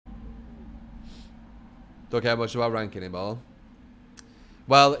Don't care much about rank anymore.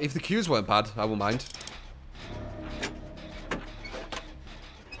 Well, if the queues weren't bad, I wouldn't mind.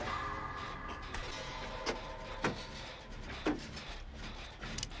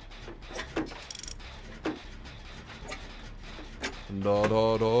 Da,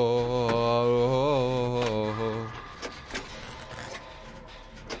 da, da.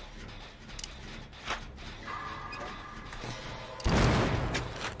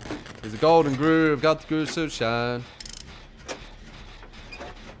 There's a golden groove, got the groove to shine.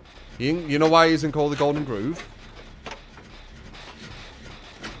 You know why he isn't called the golden groove?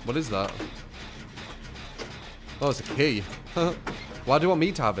 What is that? Oh, it's a key. Why do you want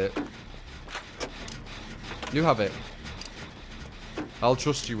me to have it? You have it. I'll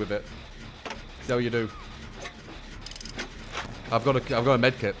trust you with it. See how you do. I've got a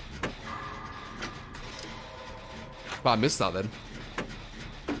med kit. But I missed that then.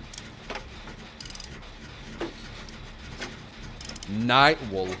 Night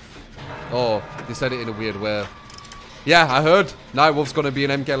Wolf. Oh, they said it in a weird way. Yeah, I heard. Night Wolf's gonna be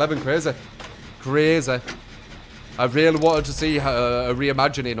an MK11. Crazy. Crazy. I really wanted to see a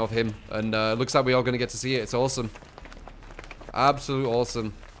reimagining of him. And looks like we are gonna get to see it. It's awesome. Absolute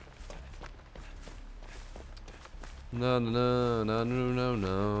awesome. No, no, no, no, no, no,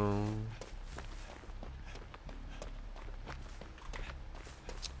 no.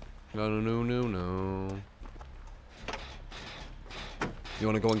 No, no, no, no, no. You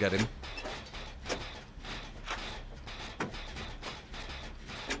want to go and get him?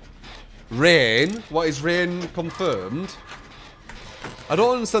 Rain? What, is Rain confirmed? I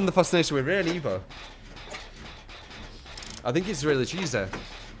don't understand the fascination with Rain either. I think it's really cheesy.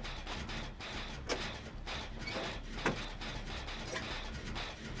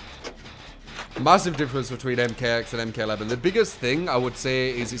 Massive difference between MKX and MK11. The biggest thing I would say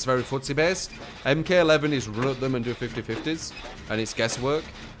is it's very footsie based. MK11 is run at them and do 50-50s, and it's guesswork.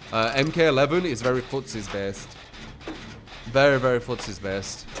 MK11 is very footsies based. Very, very footsies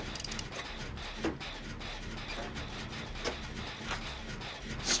based.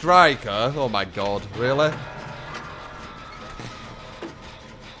 Striker? Oh my god, really?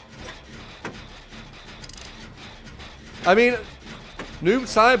 I mean, Noob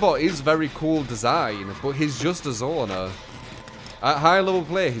Cybot is very cool design, but he's just a zoner. At high level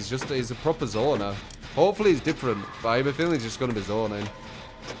play, he's a proper zoner. Hopefully he's different, but I have a feeling he's just gonna be zoning.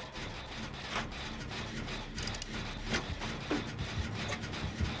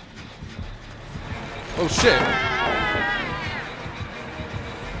 Oh shit!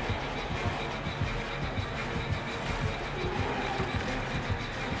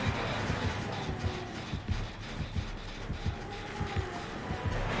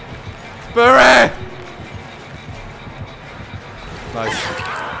 SPIREH! Nice.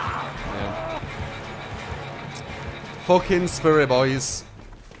 Yeah. Fucking SPIREH, boys.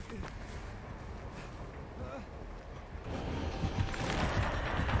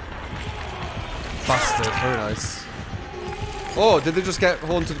 Bastard, very nice. Oh, did they just get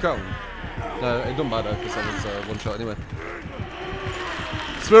haunted ground? No, it doesn't matter because that was one shot anyway.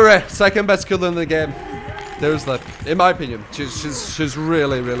 SPIREH, second best killer in the game. There's that. In my opinion, she's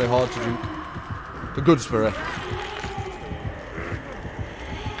really, really hard to juke. A good SPIREH.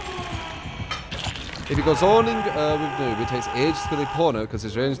 If he goes zoning with Noob, it takes ages to kill the opponent because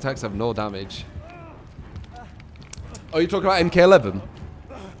his ranged attacks have no damage. Oh, you're talking about MK11?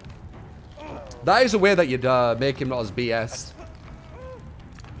 That is a way that you'd make him not as BS.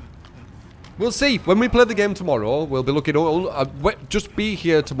 We'll see. When we play the game tomorrow, we'll be looking... just be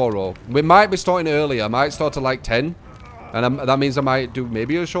here tomorrow. We might be starting earlier. I might start at like 10. And that means I might do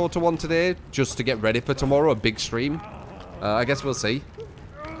maybe a shorter one today. Just to get ready for tomorrow. A big stream. I guess we'll see.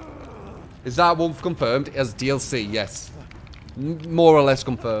 Is that Wolf confirmed as DLC? Yes. More or less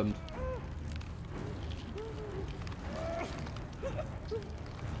confirmed.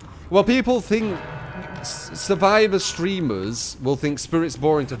 Well, people think... Survivor streamers will think Spirit's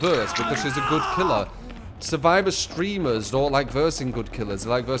boring to verse because she's a good killer. Survivor streamers don't like versing good killers. They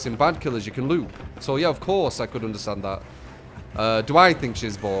like versing bad killers you can loop. So yeah, of course I could understand that. Do I think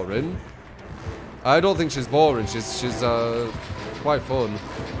she's boring? I don't think she's boring. She's quite fun.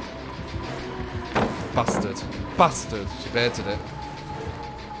 Bastard. Bastard. She baited it.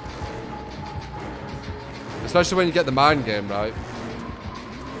 Especially when you get the mind game right.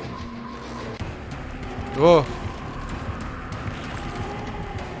 Oh.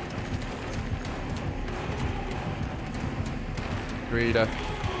 Greeder.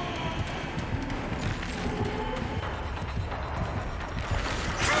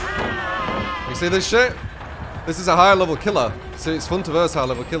 You see this shit? This is a higher level killer, so it's fun to verse higher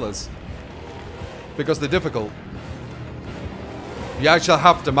level killers. Because they're difficult. You actually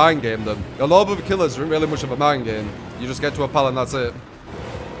have to mind game them. A lot of other killers aren't really much of a mind game. You just get to a pal and that's it.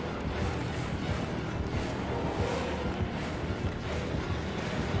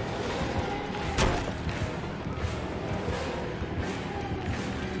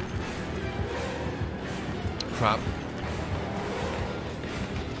 Crap.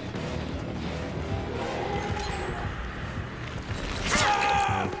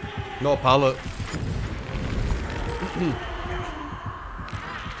 No pallet.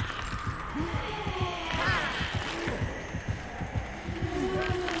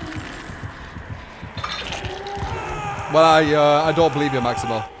 Well, I don't believe you,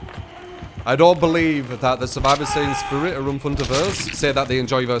 Maximo. I don't believe that the survivors saying Spirit are unfun to verse say that they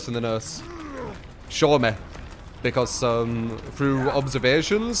enjoy versing the nurse. Show me. Because through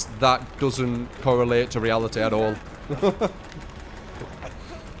observations, that doesn't correlate to reality at all.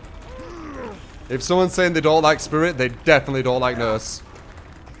 If someone's saying they don't like Spirit, they definitely don't like nurse.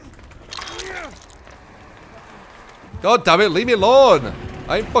 God damn it, leave me alone!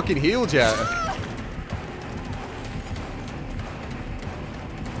 I ain't fucking healed yet.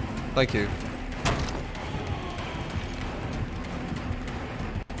 Thank you.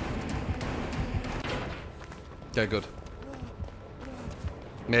 Okay, good.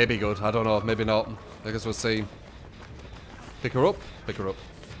 Maybe good. I don't know. Maybe not. I guess we'll see. Pick her up. Pick her up.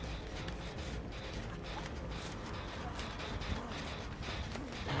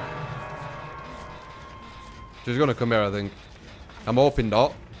 She's gonna come here, I think. I'm hoping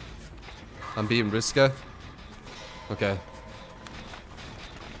not. I'm being risky. Okay.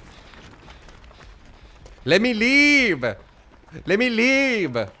 Let me leave! Let me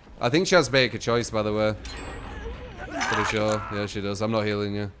leave! I think she has to make a choice, by the way. Pretty sure. Yeah, she does. I'm not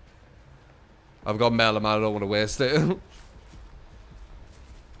healing you. I've got metal, man. I don't want to waste it.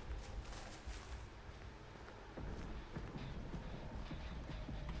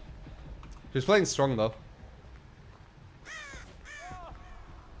 She's playing strong, though.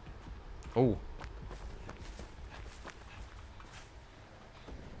 Oh.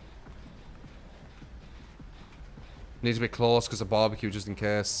 Needs to be close because of barbecue, just in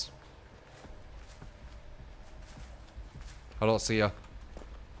case. I don't see her.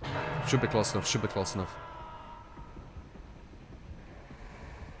 Should be close enough. Should be close enough.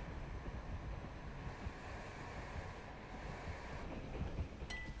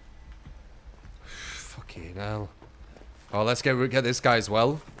 Fucking hell. Oh, let's get this guy as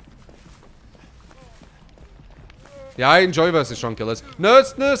well. Yeah, I enjoy versus strong killers.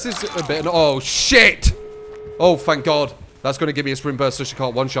 Nurse is a bit... Oh, shit! Oh, thank God. That's going to give me a sprint burst so she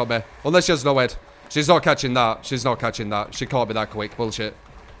can't one-shot me. Unless she has no head. She's not catching that. She's not catching that. She can't be that quick. Bullshit.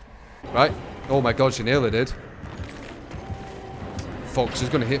 Right? Oh my God, she nearly did. Fuck, she's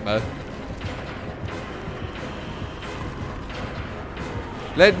going to hit me.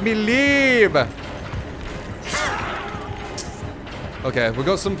 Let me leave! Okay, we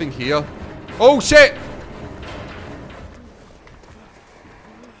got something here. Oh, shit!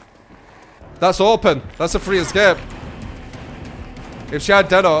 That's open. That's a free escape. If she had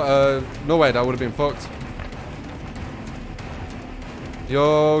dead or no way, that would have been fucked.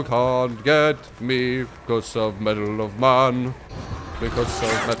 You can't get me because of metal of man. Because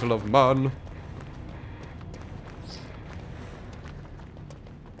of metal of man.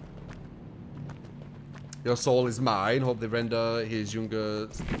 Your soul is mine. Hope they render his younger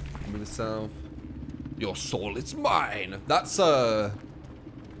from the south. Your soul is mine. That's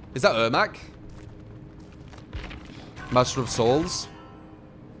is that Ermac? Master of Souls.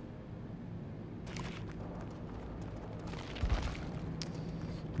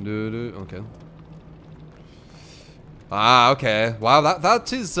 Okay. Ah, okay. Wow,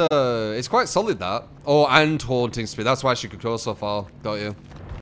 that is it's quite solid, that. Oh, and haunting speed. That's why she could go so far. Got you.